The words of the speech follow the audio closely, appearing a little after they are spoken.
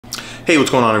Hey, what's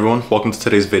going on everyone? Welcome to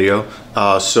today's video.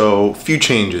 So few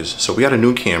changes. So we got a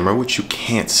new camera, which you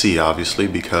can't see obviously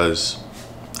because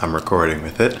I'm recording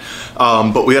with it.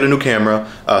 But we got a new camera,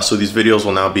 so these videos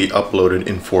will now be uploaded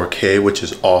in 4K, which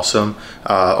is awesome.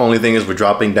 Only thing is we're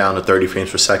dropping down to 30 frames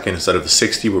per second instead of the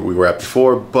 60 where we were at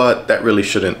before, but that really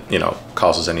shouldn't,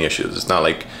 cause us any issues. It's not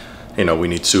like, we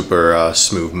need super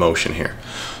smooth motion here.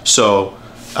 So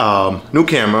new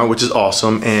camera, which is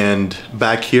awesome. And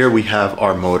back here we have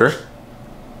our motor.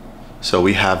 So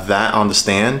we have that on the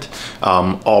stand,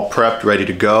 all prepped, ready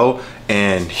to go.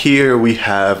 And here we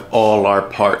have all our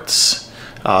parts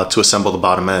to assemble the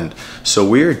bottom end. So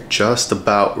we're just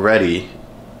about ready,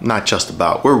 not just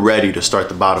about, we're ready to start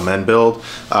the bottom end build,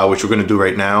 which we're gonna do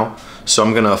right now. So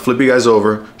I'm gonna flip you guys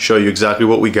over, show you exactly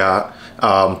what we got,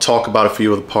 talk about a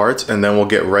few of the parts, and then we'll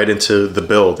get right into the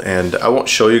build. And I won't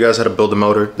show you guys how to build the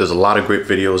motor. There's a lot of great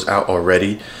videos out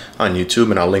already on YouTube,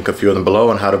 and I'll link a few of them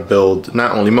below on how to build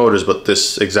not only motors, but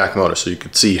this exact motor, so you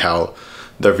could see how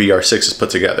the VR6 is put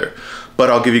together.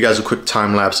 But I'll give you guys a quick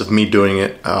time lapse of me doing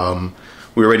it.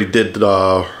 We already did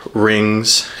the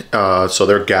rings, so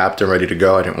they're gapped and ready to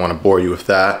go. I didn't want to bore you with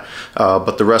that.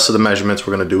 But the rest of the measurements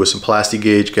we're going to do with some plastic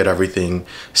gauge, get everything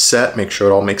set, make sure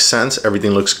it all makes sense,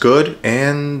 everything looks good,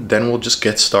 and then we'll just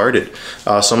get started.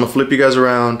 So I'm going to flip you guys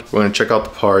around. We're going to check out the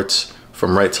parts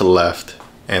from right to left,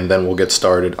 and then we'll get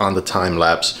started on the time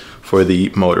lapse for the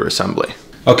motor assembly.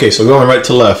 Okay, so going right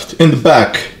to left. In the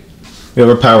back, we have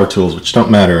our power tools, which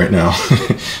don't matter right now.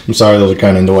 I'm sorry, those are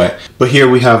kind of in the way. But here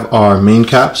we have our main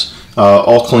caps,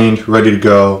 all cleaned, ready to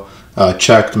go,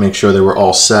 checked, make sure they were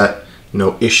all set,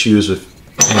 no issues with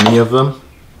any of them.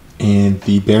 And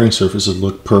the bearing surfaces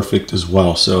look perfect as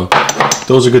well. So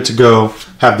those are good to go.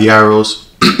 Have the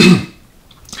arrows,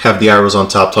 have the arrows on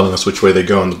top telling us which way they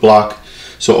go in the block.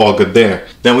 So all good there.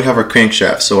 Then we have our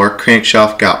crankshaft. So our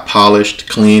crankshaft got polished,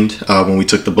 cleaned when we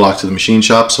took the block to the machine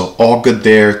shop. So all good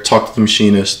there. Talked to the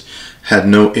machinist, had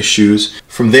no issues.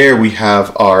 From there we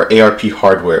have our ARP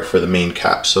hardware for the main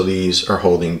cap. So these are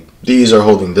holding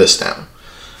this down.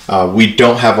 We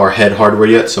don't have our head hardware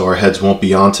yet, so our heads won't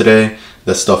be on today.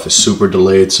 That stuff is super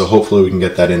delayed, so hopefully we can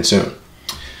get that in soon.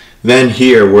 Then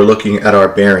here we're looking at our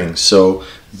bearings. So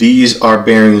these are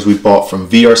bearings we bought from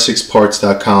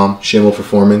VR6parts.com, Schimmel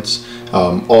Performance.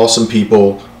 Awesome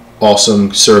people,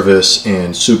 awesome service,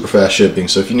 and super fast shipping.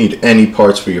 So if you need any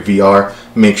parts for your VR,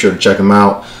 make sure to check them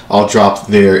out. I'll drop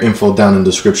their info down in the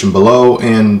description below,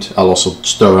 and I'll also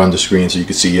throw it on the screen so you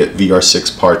can see it,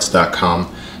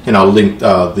 VR6parts.com. And I'll link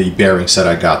the bearing set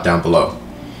I got down below.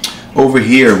 Over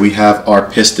here we have our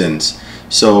pistons.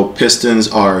 So pistons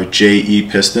are JE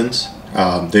pistons.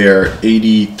 They're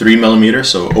 83 millimeters,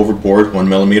 so overboard 1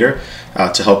 millimeter,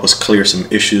 to help us clear some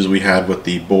issues we had with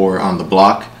the bore on the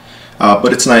block.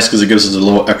 But it's nice because it gives us a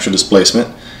little extra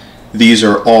displacement. These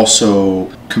are also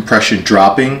compression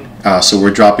dropping, so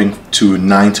we're dropping to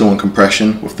 9-to-1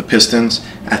 compression with the pistons.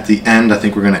 At the end, I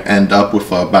think we're going to end up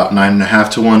with about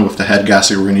 9.5-to-1 with the head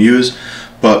gasket we're going to use.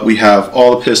 But we have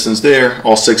all the pistons there,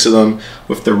 all 6 of them,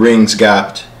 with the rings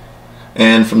gapped.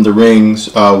 And from the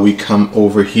rings, we come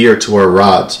over here to our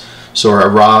rods. So our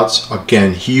rods,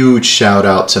 again, huge shout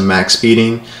out to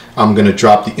Maxpeeding. I'm going to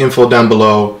drop the info down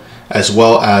below, as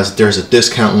well as there's a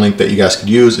discount link that you guys could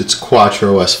use. It's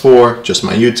Quattro S4, just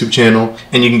my YouTube channel.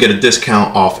 And you can get a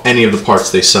discount off any of the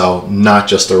parts they sell, not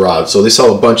just the rods. So they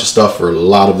sell a bunch of stuff for a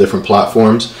lot of different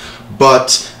platforms.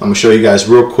 But I'm going to show you guys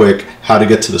real quick how to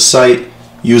get to the site,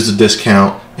 use the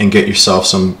discount, and get yourself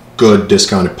some good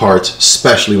discounted parts,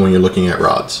 especially when you're looking at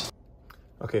rods.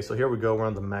 Okay, so here we go. We're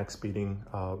on the Maxpeeding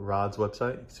Rods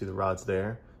website. You can see the rods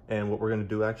there. And what we're going to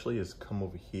do actually is come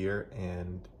over here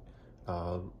and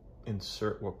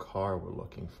insert what car we're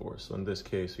looking for. So in this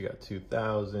case, we got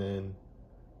 2000.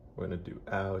 We're going to do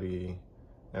Audi,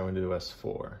 and we're going to do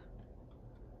S4.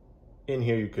 In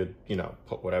here, you could,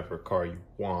 put whatever car you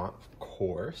want, of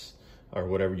course, or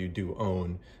whatever you do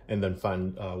own, and then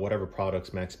find whatever products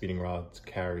Maxpeeding Rods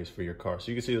carries for your car.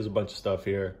 So you can see there's a bunch of stuff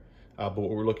here, but what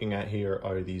we're looking at here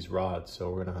are these rods. So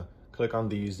we're gonna click on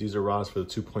these. These are rods for the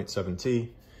 2.7T.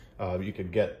 You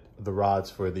could get the rods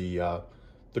for the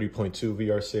 3.2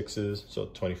 VR6s, so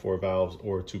 24 valves,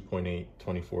 or 2.8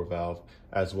 24 valve,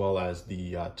 as well as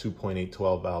the 2.8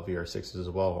 12 valve VR6s as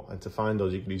well. And to find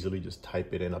those, you can easily just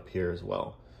type it in up here as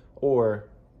well. Or,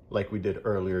 like we did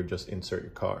earlier, just insert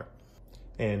your car.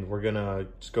 And we're gonna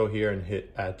just go here and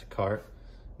hit add to cart.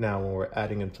 Now when we're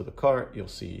adding them to the cart, you'll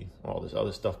see all this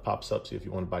other stuff pops up. See if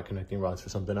you want to buy connecting rods for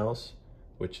something else,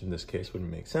 which in this case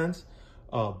wouldn't make sense.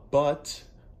 But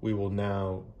we will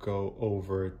now go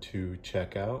over to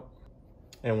checkout.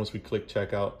 And once we click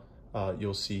checkout,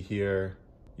 you'll see here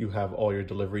you have all your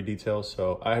delivery details.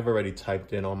 So I have already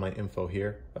typed in all my info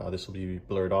here. This will be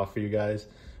blurred off for you guys.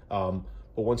 But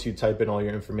once you type in all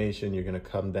your information, you're gonna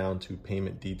come down to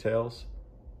payment details.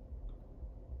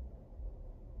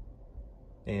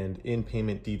 And in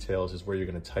payment details is where you're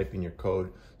gonna type in your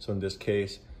code. So in this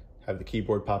case, have the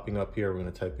keyboard popping up here. We're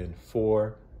gonna type in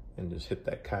 4 and just hit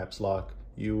that caps lock,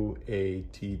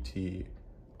 UATTROS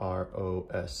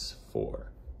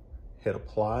 4. Hit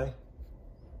apply.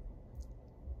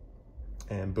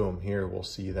 And boom, here we'll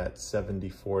see that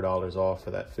 $74 off,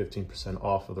 or that 15%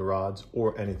 off of the rods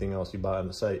or anything else you buy on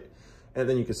the site. And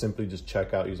then you can simply just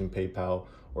check out using PayPal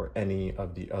or any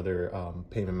of the other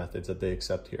payment methods that they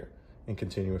accept here, and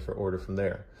continue with your order from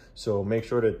there. So make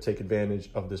sure to take advantage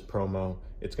of this promo.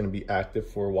 It's gonna be active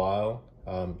for a while.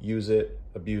 Use it,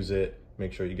 abuse it,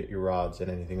 make sure you get your rods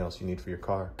and anything else you need for your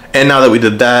car. And now that we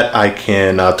did that, I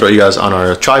can throw you guys on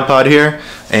our tripod here,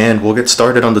 and we'll get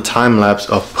started on the time lapse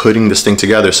of putting this thing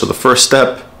together. So the first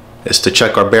step is to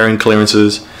check our bearing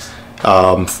clearances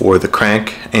for the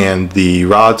crank and the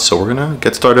rods. So we're gonna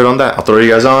get started on that. I'll throw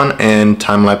you guys on and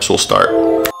time lapse will start.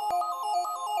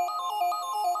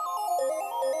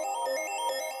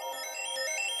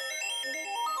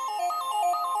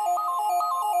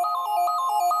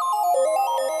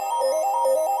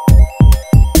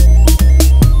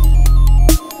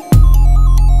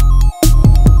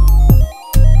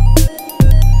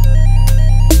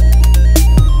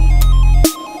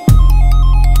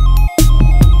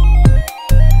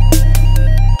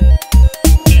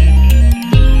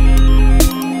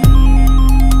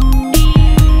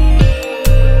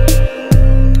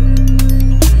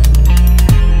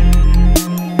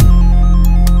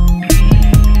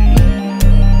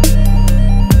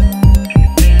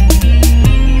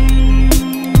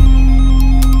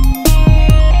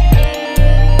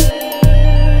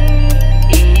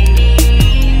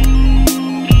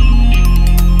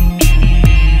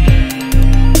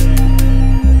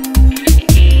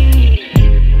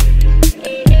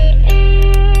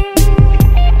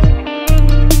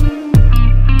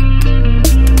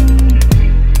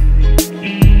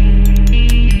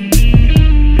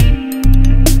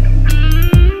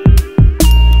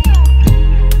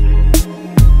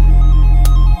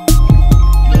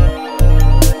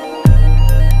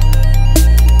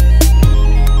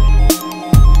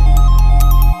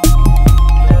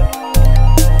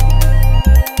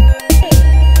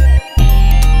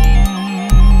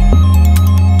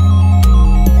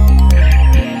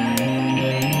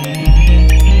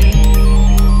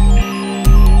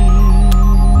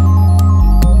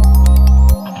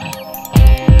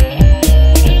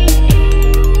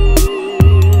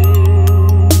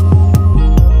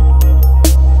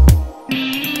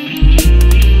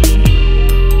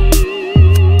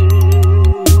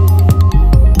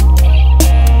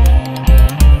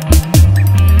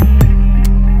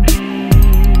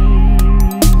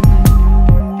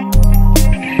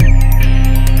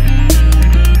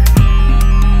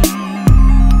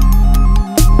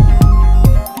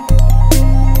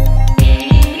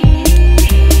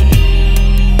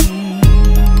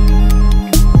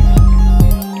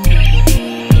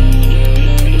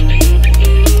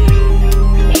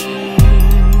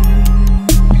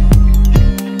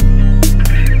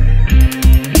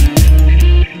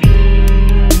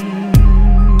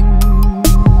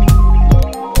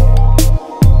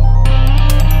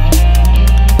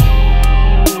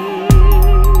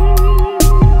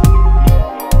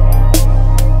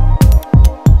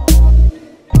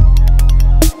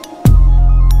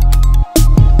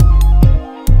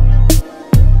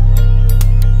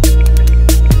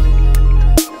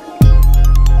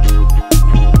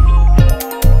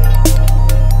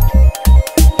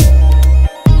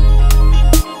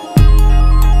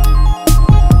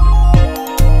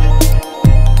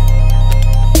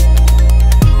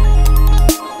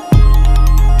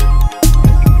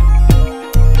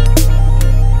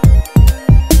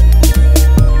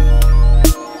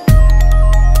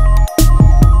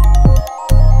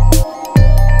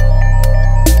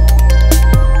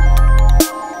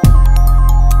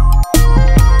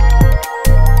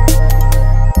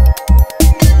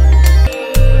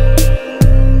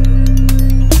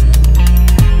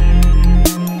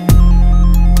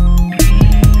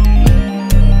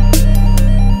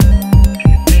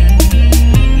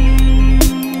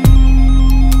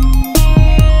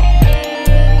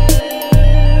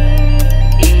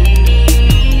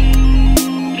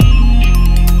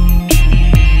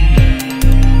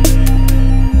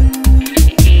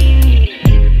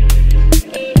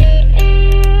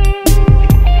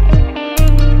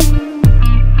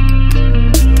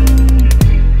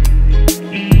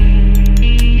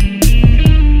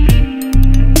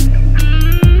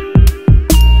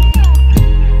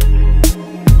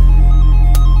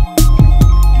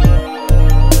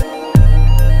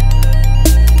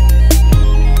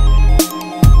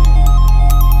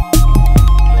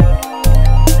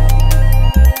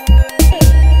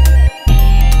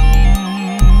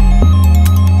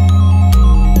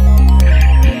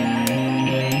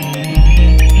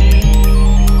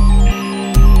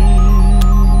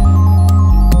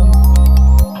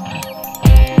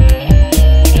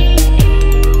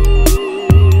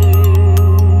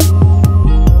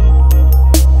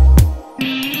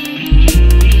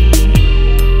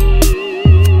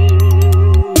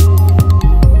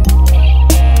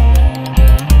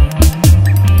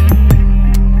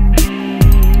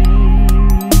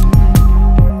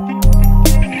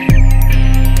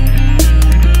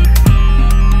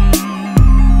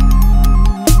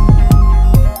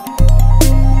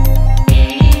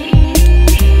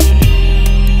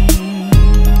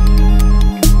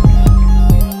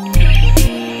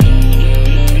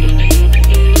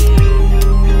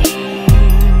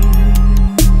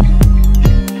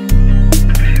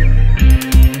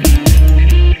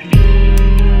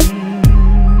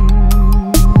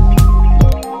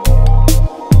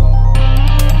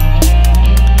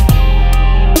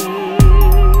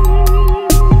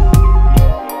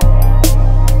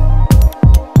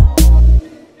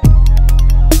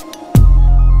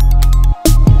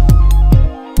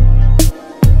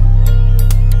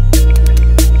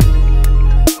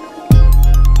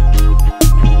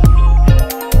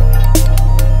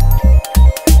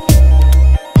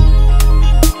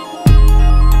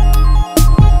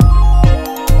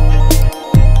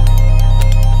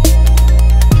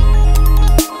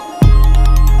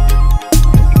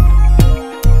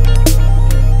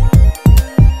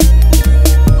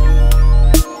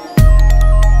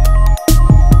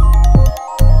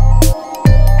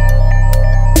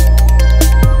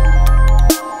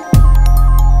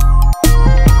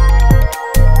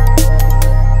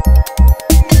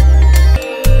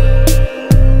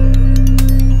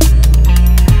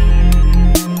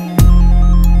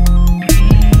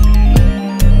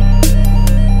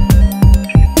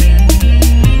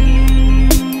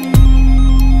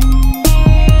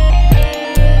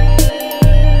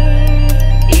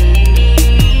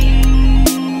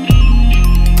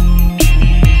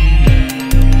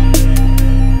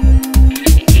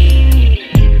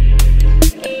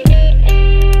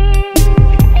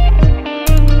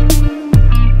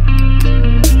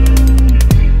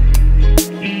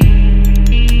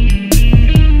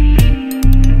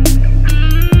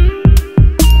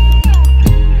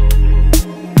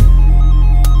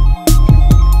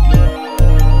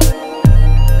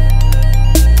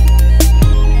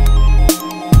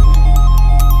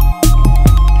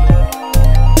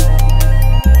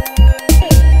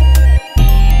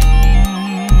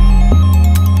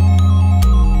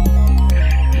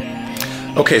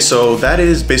 Okay, so that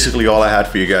is basically all I had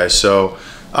for you guys. So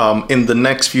in the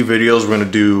next few videos, we're gonna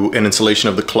do an installation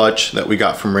of the clutch that we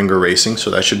got from Ringer Racing.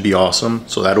 So that should be awesome.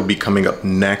 So that'll be coming up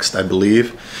next, I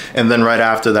believe. And then right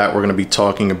after that, we're gonna be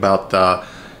talking about the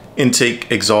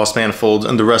intake exhaust manifolds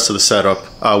and the rest of the setup,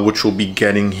 which we'll be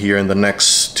getting here in the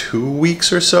next 2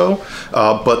 weeks or so.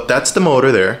 But that's the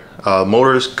motor there.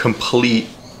 Motor is complete-ish.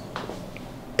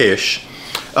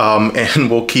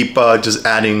 And we'll keep just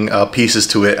adding pieces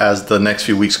to it as the next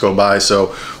few weeks go by.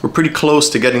 So we're pretty close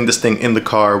to getting this thing in the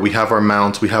car. We have our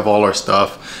mounts, we have all our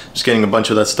stuff. Just getting a bunch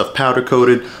of that stuff powder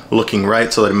coated, looking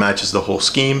right so that it matches the whole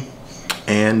scheme.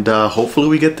 And hopefully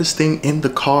we get this thing in the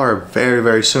car very,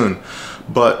 very soon.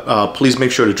 But please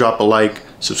make sure to drop a like,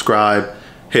 subscribe,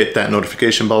 hit that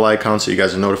notification bell icon so you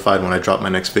guys are notified when I drop my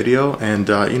next video. And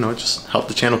you know, just help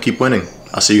the channel keep winning.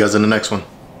 I'll see you guys in the next one.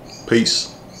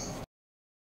 Peace.